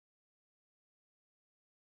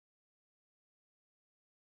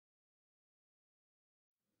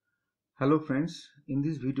Hello friends, in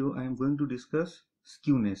this video I am going to discuss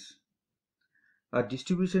skewness. A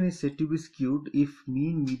distribution is said to be skewed if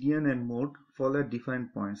mean, median and mode fall at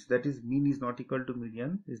defined points. That is, mean is not equal to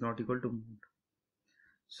median is not equal to mode.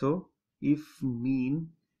 So if mean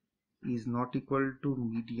is not equal to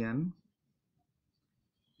median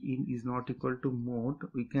is not equal to mode,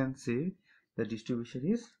 we can say the distribution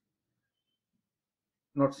is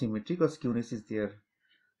not symmetric or skewness is there.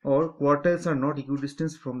 Or quartiles are not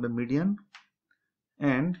equidistant from the median,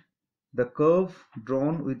 and the curve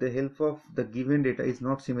drawn with the help of the given data is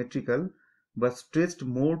not symmetrical but stretched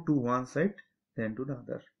more to one side than to the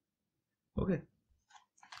other. Okay,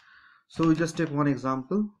 so we just take one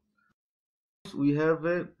example. We have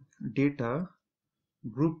a data,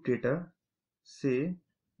 group data, say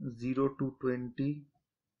 0 to 20,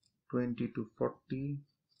 20 to 40,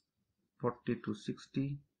 40 to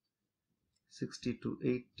 60, 60 to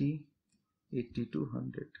 80, 80 to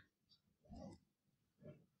 100.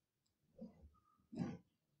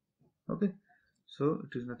 Okay, so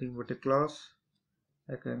it is nothing but a class.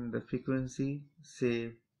 I can the frequency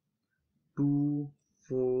say 2,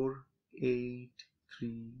 4, 8,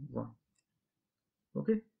 3, 1.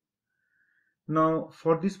 Okay. Now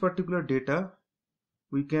for this particular data,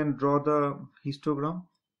 we can draw the histogram.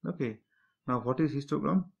 Okay. Now what is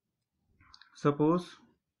histogram? Suppose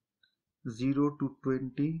 0 to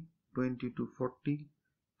 20, 20 to 40,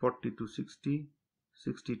 40 to 60,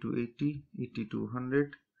 60 to 80, 80 to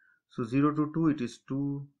 100. So 0 to 2 it is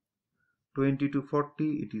 2, 20 to 40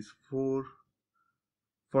 it is 4,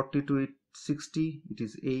 40 to 60 it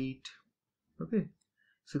is 8. Okay,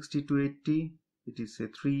 60 to 80 it is say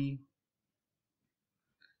 3,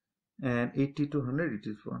 and 80 to 100 it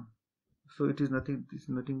is 1. So it is nothing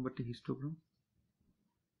but a histogram.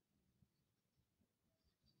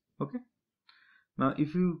 Okay, now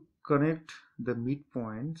if you connect the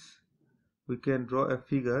midpoints, we can draw a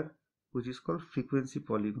figure which is called frequency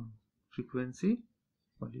polygon.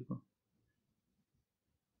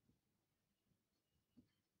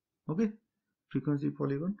 Okay, frequency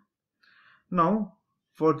polygon. Now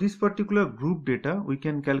for this particular group data, we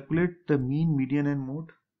can calculate the mean, median and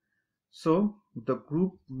mode. So the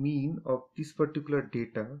group mean of this particular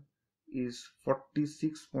data is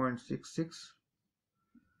 46.66.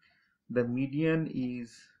 The median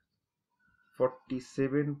is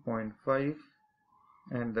 47.5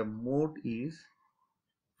 and the mode is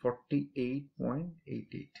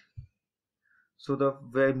 48.88. So the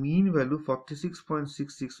mean value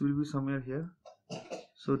 46.66 will be somewhere here.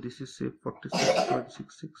 So this is say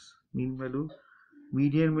 46.66 mean value.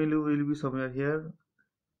 Median value will be somewhere here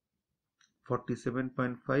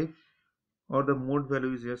 47.5, or the mode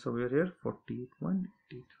value is here somewhere here 48.8.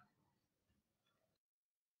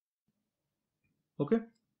 Okay,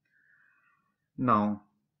 now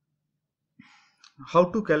how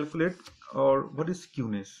to calculate or what is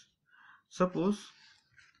skewness? Suppose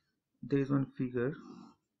there is one figure.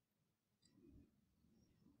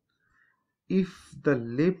 If the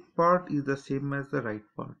left part is the same as the right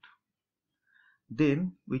part,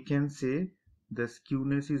 then we can say the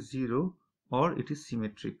skewness is 0 or it is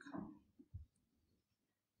symmetric.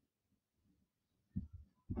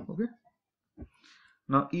 Okay,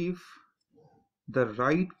 now if the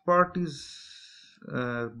right part is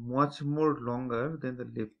much more longer than the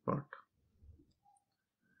left part,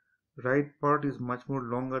 right part is much more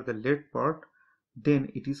longer than left part,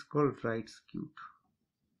 then it is called right skewed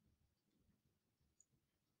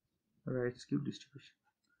distribution.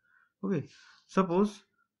 Okay, suppose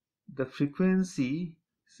the frequency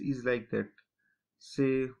is like that,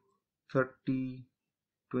 say 30,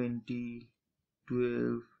 20,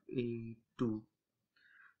 12, 8, 2.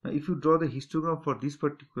 Now if you draw the histogram for this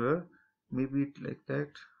particular, maybe it like that.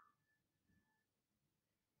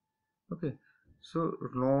 Okay, so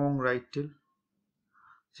long right tail.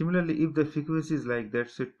 Similarly, if the frequency is like that,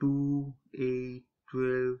 say 2, 8,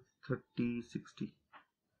 12, 30, 60.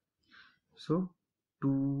 So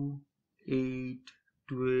 2, 8,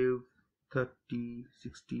 12, 30,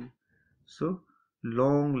 60. So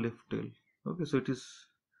long left tail. Okay, so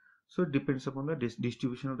it depends upon the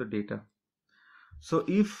distribution of the data. So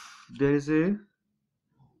if there is a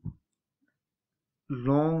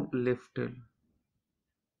long left tail,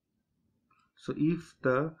 so if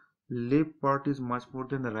the left part is much more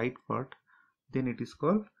than the right part, then it is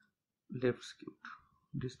called left skewed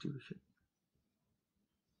distribution.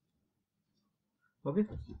 Okay,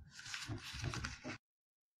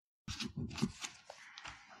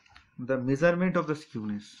 the measurement of the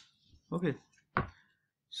skewness. Okay,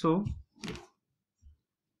 so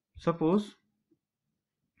suppose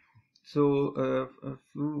So a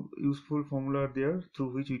few useful formula are there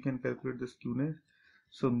through which we can calculate the skewness.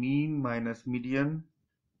 So mean minus median.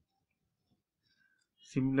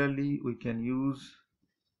 Similarly, we can use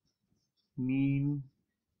mean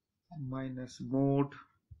minus mode,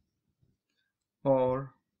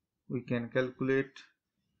 or we can calculate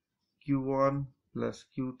Q1 plus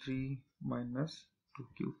Q3 minus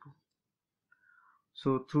 2Q2.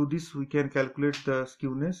 So through this we can calculate the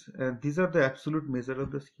skewness, and these are the absolute measure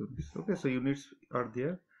of the skewness. Okay, so units are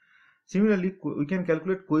there. Similarly, we can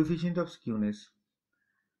calculate coefficient of skewness.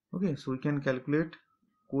 Okay, so we can calculate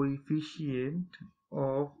coefficient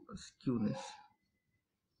of skewness.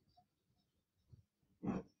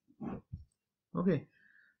 Okay,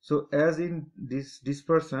 so as in this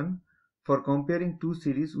dispersion, for comparing two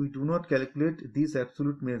series, we do not calculate these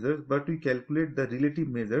absolute measures, but we calculate the relative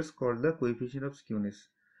measures called the coefficient of skewness,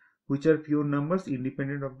 which are pure numbers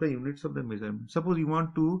independent of the units of the measurement. Suppose you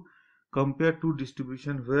want to compare two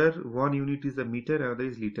distribution where one unit is a meter, another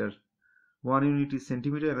is liter, one unit is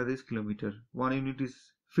centimeter, another is kilometer, one unit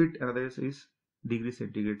is feet, another is degree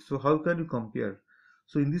centigrade. So how can you compare?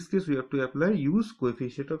 So in this case we have to use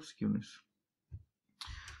coefficient of skewness.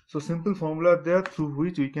 So simple formula there through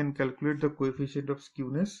which we can calculate the coefficient of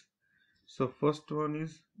skewness. So first one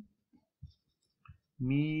is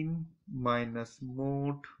mean minus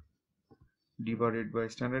mode divided by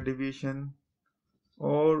standard deviation,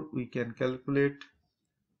 or we can calculate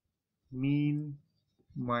mean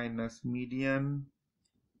minus median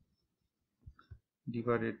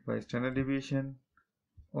divided by standard deviation,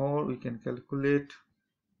 or we can calculate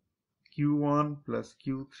Q1 plus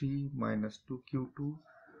Q3 minus 2Q2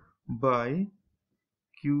 by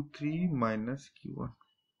Q3 minus Q1.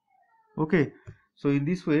 Okay, so in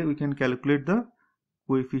this way we can calculate the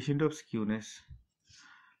coefficient of skewness.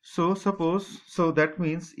 So that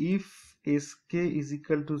means if Sk is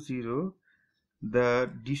equal to 0, the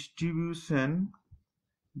distribution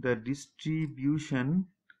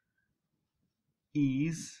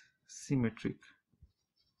is symmetric.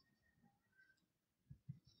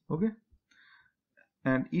 Okay,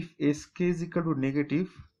 and if Sk is equal to negative,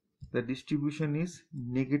 the distribution is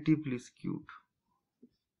negatively skewed,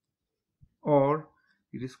 or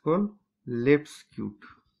it is called left skewed.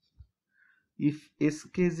 If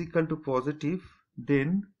Sk is equal to positive,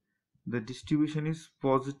 then the distribution is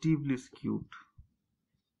positively skewed,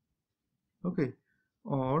 okay,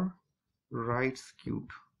 or right skewed.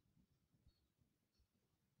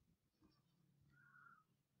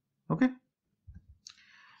 Okay,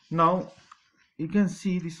 now you can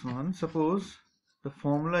see this one. Suppose the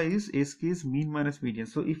formula is Sk is mean minus median.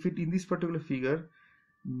 So if it in this particular figure,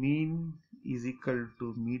 mean is equal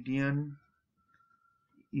to median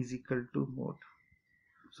is equal to mode.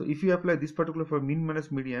 So if you apply this particular for mean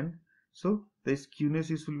minus median, so the skewness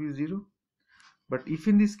will be 0. But if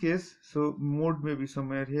in this case, so mode may be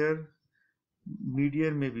somewhere here,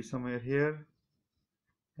 median may be somewhere here,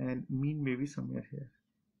 and mean may be somewhere here.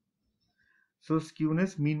 So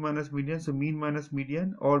skewness, mean minus median, so mean minus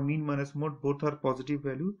median or mean minus mode, both are positive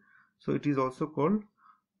value. So it is also called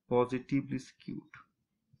positively skewed.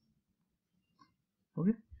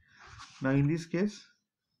 Okay. Now in this case,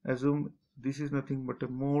 assume this is nothing but a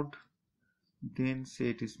mode, then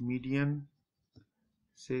say it is median,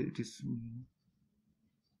 say it is mean.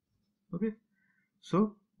 Okay.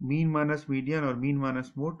 So mean minus median or mean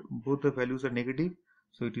minus mode, both the values are negative,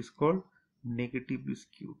 so it is called negatively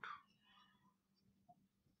skewed.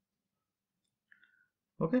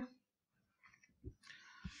 Okay,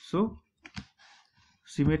 so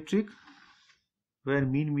symmetric, where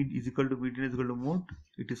mean is equal to median is equal to mode,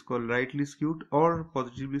 it is called rightly skewed or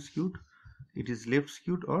positively skewed, it is left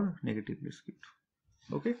skewed or negatively skewed.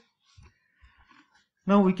 Okay,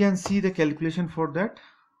 now we can see the calculation for that.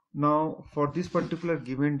 Now for this particular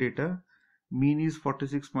given data, mean is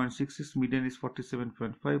 46.66, median is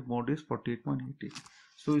 47.5, mode is 48.88.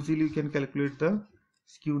 so easily we can calculate the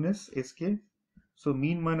skewness Sk. So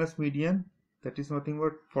mean minus median, that is nothing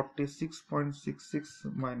but 46.66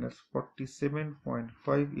 minus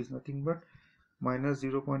 47.5 is nothing but minus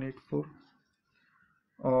 0.84,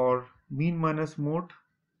 or mean minus mode,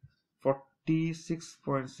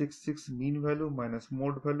 46.66 mean value minus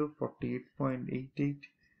mode value 48.88,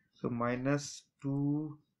 so minus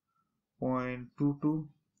 2.22,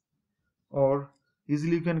 or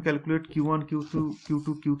easily you can calculate Q1, Q2,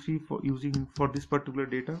 Q3 for using for this particular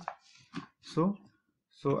data. So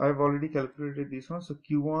I've already calculated this one. So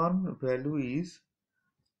Q1 value is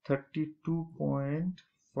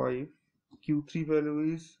 32.5, Q3 value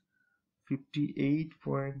is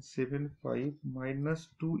 58.75 minus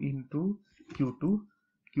 2 into Q2.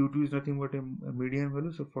 Q2 is nothing but a median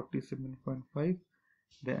value, so 47.5.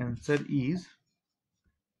 The answer is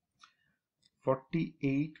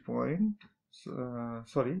 48 point,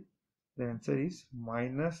 sorry, the answer is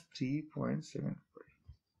minus 3.75.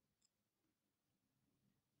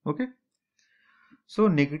 Okay, so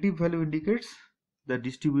negative value indicates the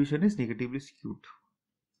distribution is negatively skewed.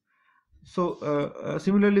 So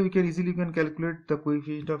similarly, we can easily calculate the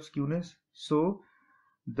coefficient of skewness. So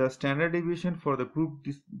the standard deviation for the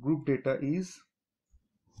group data is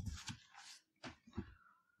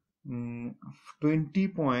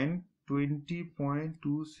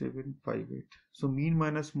 20.2758. So mean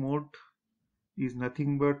minus mode is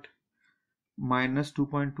nothing but minus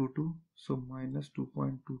 2.22. So minus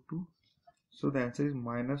 2.22. So the answer is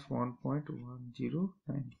minus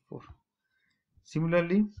 1.1094.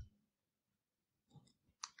 Similarly,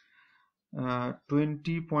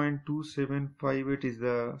 20.2758 is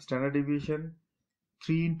the standard deviation.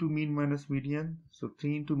 3 into mean minus median. So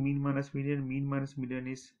 3 into mean minus median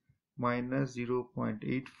is minus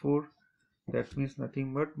 0.84. That means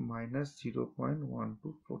nothing but minus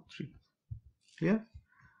 0.1243. Clear?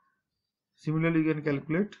 Similarly, you can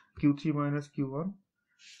calculate Q3 minus Q1.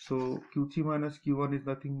 So Q3 minus Q1 is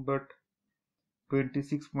nothing but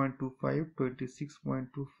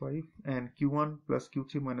 26.25, and Q1 plus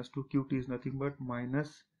Q3 minus 2 Q2 is nothing but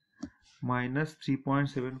minus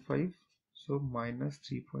 3.75. So minus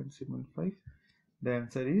 3.75. The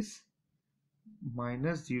answer is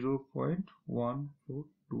minus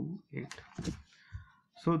 0.1428.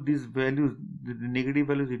 So these values, the negative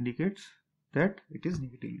values indicates that it is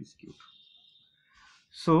negatively skewed.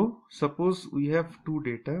 So suppose we have two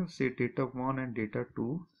data, say data 1 and data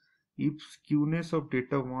 2. If skewness of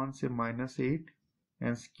data 1 say minus 8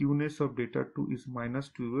 and skewness of data 2 is minus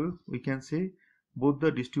 12, we can say both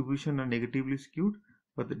the distribution are negatively skewed,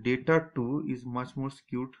 but the data 2 is much more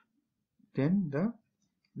skewed than the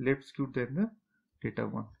left skewed than the data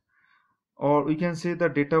 1. Or we can say the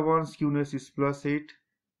data 1 skewness is plus 8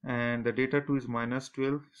 and the data 2 is minus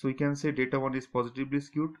 12. So we can say data 1 is positively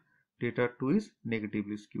skewed, data 2 is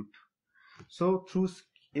negatively skewed. So through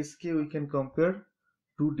SK we can compare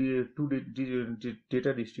two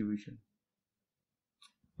data distribution.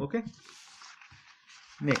 Okay.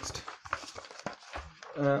 Next,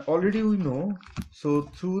 already we know. So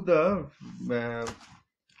through the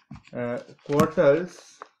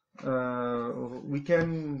quartiles, we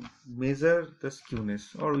can measure the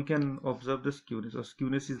skewness, or we can observe the skewness, or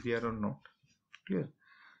skewness is there or not. Clear?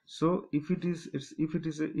 So if it is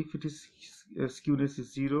skewness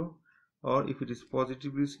is 0, or if it is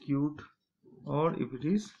positively skewed, or if it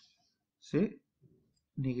is say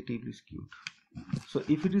negatively skewed. So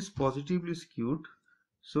if it is positively skewed,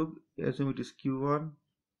 so assume it is Q1,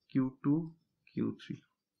 Q2, Q3.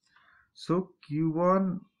 So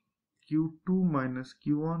Q2 minus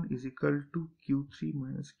Q1 is equal to Q3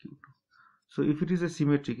 minus Q2. So if it is a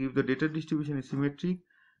symmetric, if the data distribution is symmetric,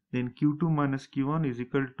 then Q2 minus Q1 is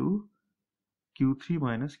equal to Q3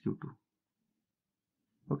 minus Q2.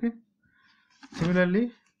 Okay.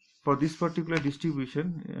 Similarly, for this particular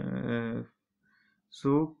distribution,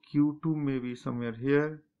 so Q2 may be somewhere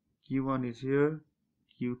here, Q1 is here,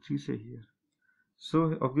 Q3 say here.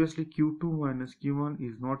 So obviously Q2 minus Q1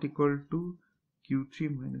 is not equal to Q3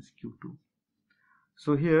 minus Q2.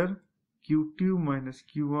 So here Q2 minus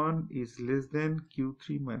Q1 is less than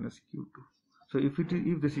Q3 minus Q2. So if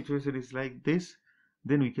the situation is like this,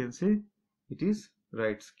 then we can say it is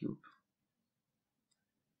right skewed.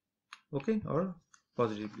 Okay, or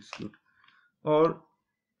positively skewed. Or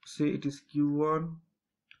say it is Q1,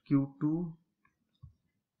 Q2,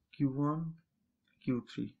 Q1,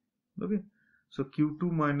 Q3. Okay, so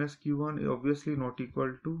Q2 minus Q1 is obviously not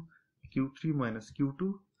equal to Q3 minus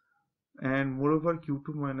Q2, and moreover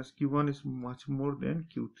Q2 minus Q1 is much more than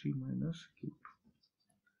Q3 minus Q2.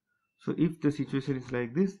 So if the situation is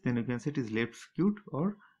like this, then you can say it is left skewed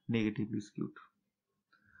or negatively skewed.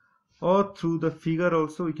 Or through the figure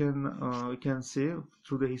also we can say,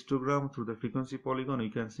 through the histogram, through the frequency polygon, we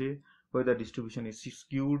can say whether distribution is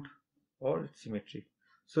skewed or symmetric.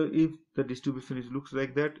 So if the distribution looks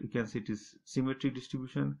like that, you can say it is symmetric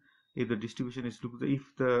distribution. If the distribution if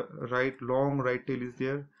the long right tail is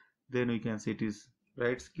there, then we can say it is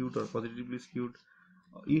right skewed or positively skewed.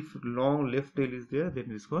 If long left tail is there, then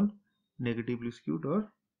it is called negatively skewed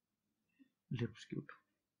or left skewed.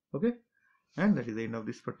 Okay, and that is the end of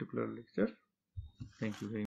this particular lecture. Thank you very much.